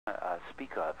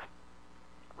speak of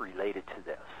related to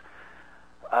this.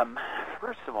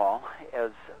 First of all,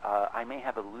 as I may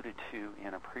have alluded to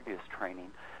in a previous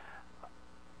training,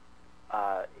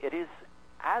 it is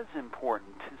as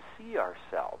important to see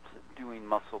ourselves doing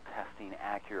muscle testing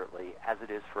accurately as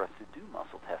it is for us to do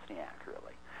muscle testing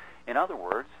accurately. In other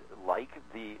words, like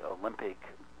the Olympic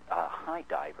high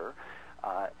diver,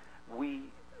 we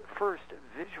first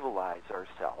visualize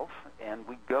ourselves and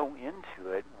we go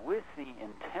into it with the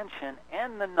intention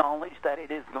and the knowledge that it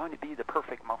is going to be the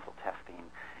perfect muscle testing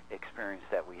experience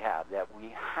that we have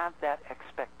that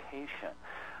expectation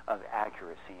of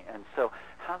accuracy. And so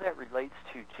how that relates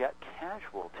to jet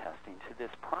casual testing to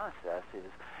this process is,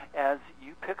 as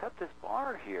you pick up this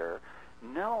bar here,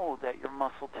 know that your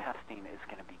muscle testing is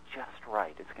going to be just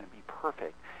right. It's going to be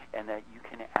perfect, and that you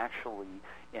can actually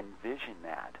envision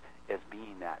that as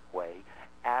being that way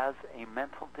as a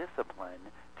mental discipline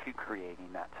to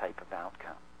creating that type of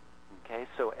outcome. Okay,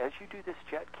 so as you do this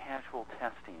jet casual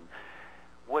testing,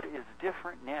 what is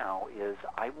different now is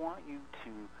I want you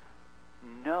to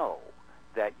know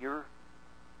that your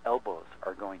elbows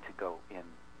are going to go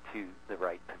into the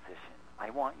right position. I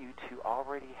want you to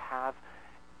already have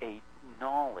a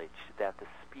knowledge that the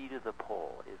speed of the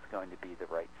pull is going to be the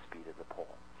right speed of the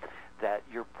pull, that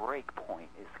your break point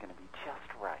is going to be just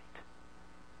right.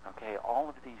 Okay, all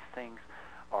of these things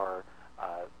are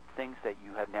things that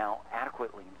you have now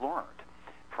adequately learned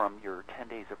from your 10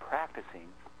 days of practicing,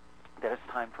 that it's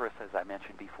time for us, as I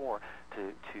mentioned before,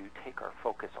 to take our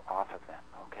focus off of them,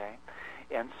 okay?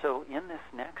 And so in this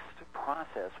next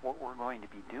process, what we're going to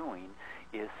be doing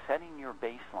is setting your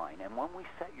baseline. And when we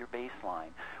set your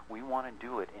baseline, we want to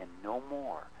do it in no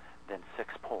more than 6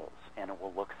 pulls, and it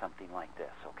will look something like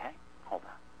this, okay? Hold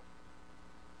on.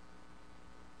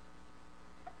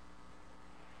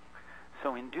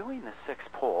 So in doing the 6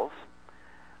 pulls,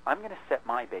 I'm going to set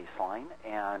my baseline,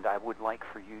 and I would like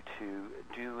for you to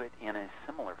do it in a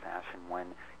similar fashion when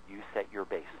you set your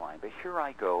baseline. But here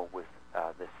I go with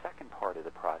the second part of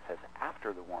the process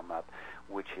after the warm-up,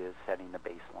 which is setting the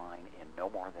baseline in no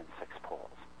more than 6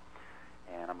 pulls.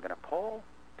 And I'm going to pull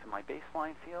to my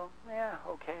baseline feel, yeah,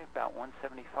 okay, about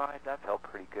 175. That felt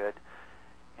pretty good.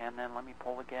 And then let me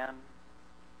pull again,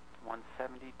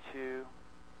 172,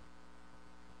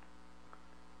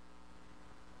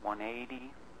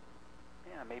 180.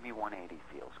 Yeah, maybe 180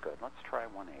 feels good. Let's try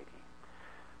 180.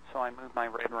 So I move my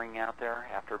red ring out there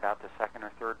after about the second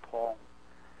or third pull.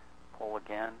 Pull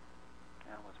again.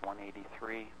 That was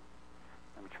 183.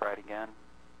 Let me try it again.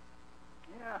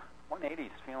 Yeah, 180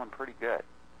 is feeling pretty good.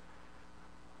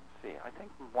 Let's see. I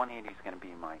think 180 is going to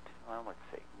be my, well, let's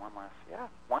see. One last, yeah,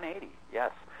 180.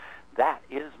 Yes. That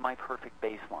is my perfect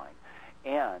baseline.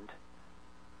 And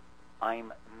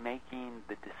I'm making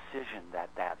the decision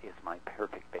that that is my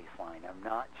perfect baseline. I'm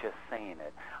not just saying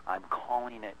it. I'm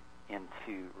calling it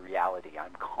into reality.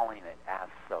 I'm calling it as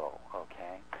so,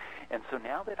 okay? And so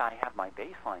now that I have my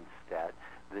baseline set,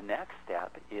 the next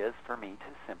step is for me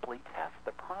to simply test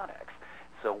the products.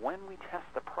 So when we test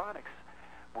the products,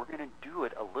 we're going to do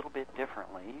it a little bit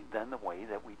differently than the way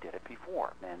that we did it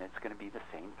before. And it's going to be the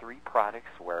same 3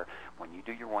 products where when you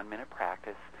do your 1-minute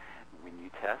practice, when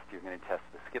you test, you're going to test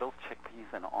the Skittles, chickpeas,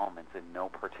 and almonds in no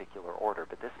particular order.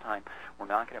 But this time, we're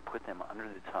not going to put them under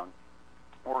the tongue.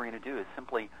 What we're going to do is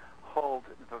simply hold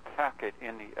the packet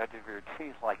in the edge of your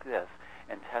teeth like this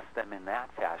and test them in that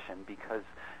fashion, because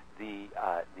the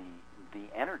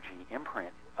energy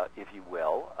imprint, if you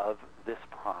will, of this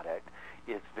product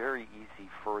is very easy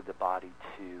for the body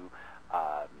to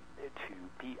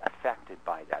be affected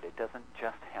by that. It doesn't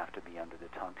just have to be under the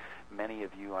tongue. Many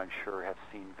of you, I'm sure, have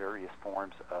seen various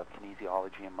forms of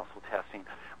kinesiology and muscle testing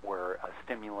where a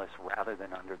stimulus rather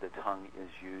than under the tongue is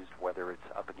used, whether it's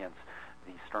up against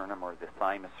the sternum or the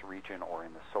thymus region or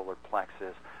in the solar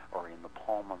plexus or in the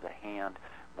palm of the hand,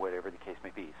 whatever the case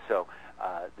may be. So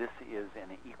this is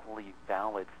an equally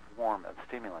valid form of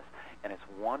stimulus, and it's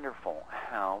wonderful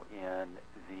how in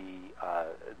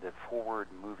the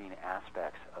forward-moving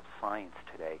aspects of science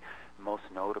today, most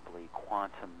notably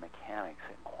quantum mechanics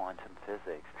and quantum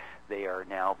physics, they are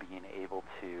now being able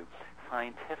to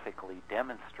scientifically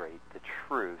demonstrate the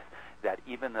truth that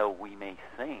even though we may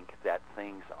think that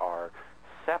things are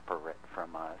separate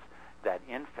from us, that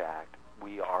in fact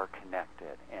we are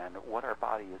connected. And what our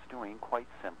body is doing, quite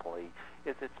simply,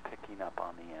 is it's picking up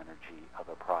on the energy of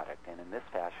a product. And in this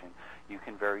fashion, you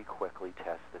can very quickly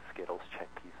test the Skittles,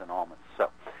 chickpeas, and almonds.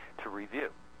 So, to review,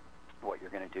 what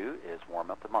you're going to do is warm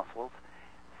up the muscles,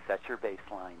 set your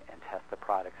baseline, and test the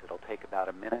products. It'll take about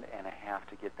a minute and a half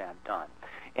to get that done.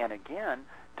 And again,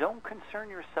 don't concern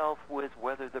yourself with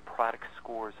whether the product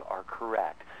scores are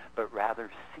correct, but rather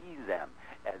see them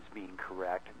as being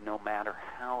correct no matter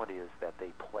how it is that they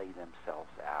play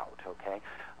themselves out, okay?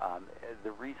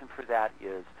 The reason for that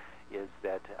is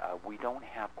that we don't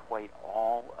have quite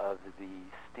all of the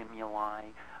stimuli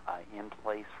in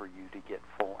place for you to get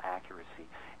full accuracy.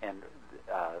 And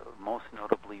most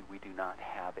notably, we do not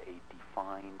have a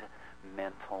defined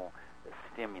mental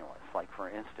stimulus. Like, for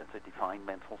instance, a defined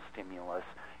mental stimulus,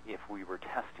 if we were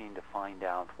testing to find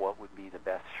out what would be the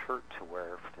best shirt to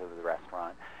wear to the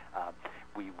restaurant,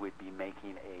 we would be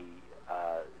making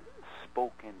a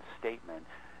spoken statement,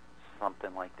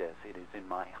 something like this: it is in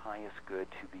my highest good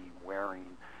to be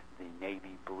wearing the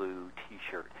navy blue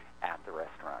T-shirt at the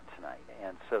restaurant tonight.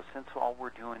 And so since all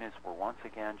we're doing is we're once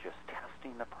again just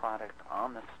testing the product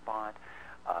on the spot,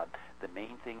 the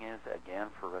main thing is, again,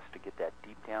 for us to get that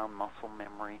deep down muscle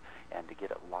memory and to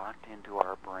get it locked into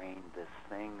our brain, this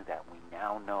thing that we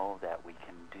now know that we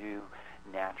can do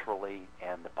naturally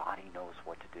and the body knows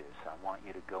what to do. So I want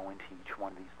you to go into each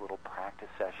one of these little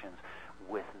practice sessions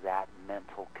with that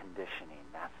mental conditioning.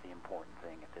 That's the important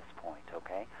thing at this point,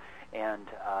 okay? And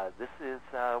this is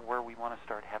where we want to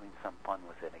start having some fun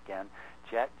with it. Again,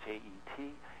 JET,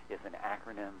 J-E-T, is an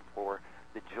acronym for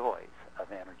the joys of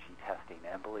energy testing.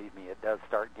 And believe me, it does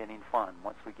start getting fun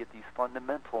once we get these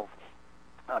fundamentals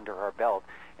under our belt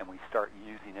and we start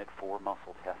using it for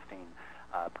muscle testing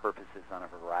purposes on a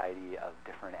variety of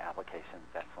different applications.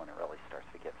 That's when it really starts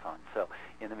to get fun. So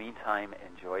in the meantime,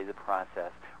 enjoy the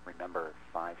process. Remember,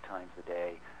 5 times a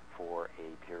day for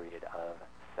a period of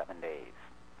 7 days.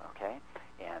 Okay?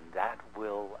 And that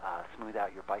will smooth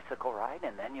out your bicycle ride,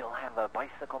 and then you'll have a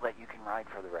bicycle that you can ride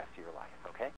for the rest of your life.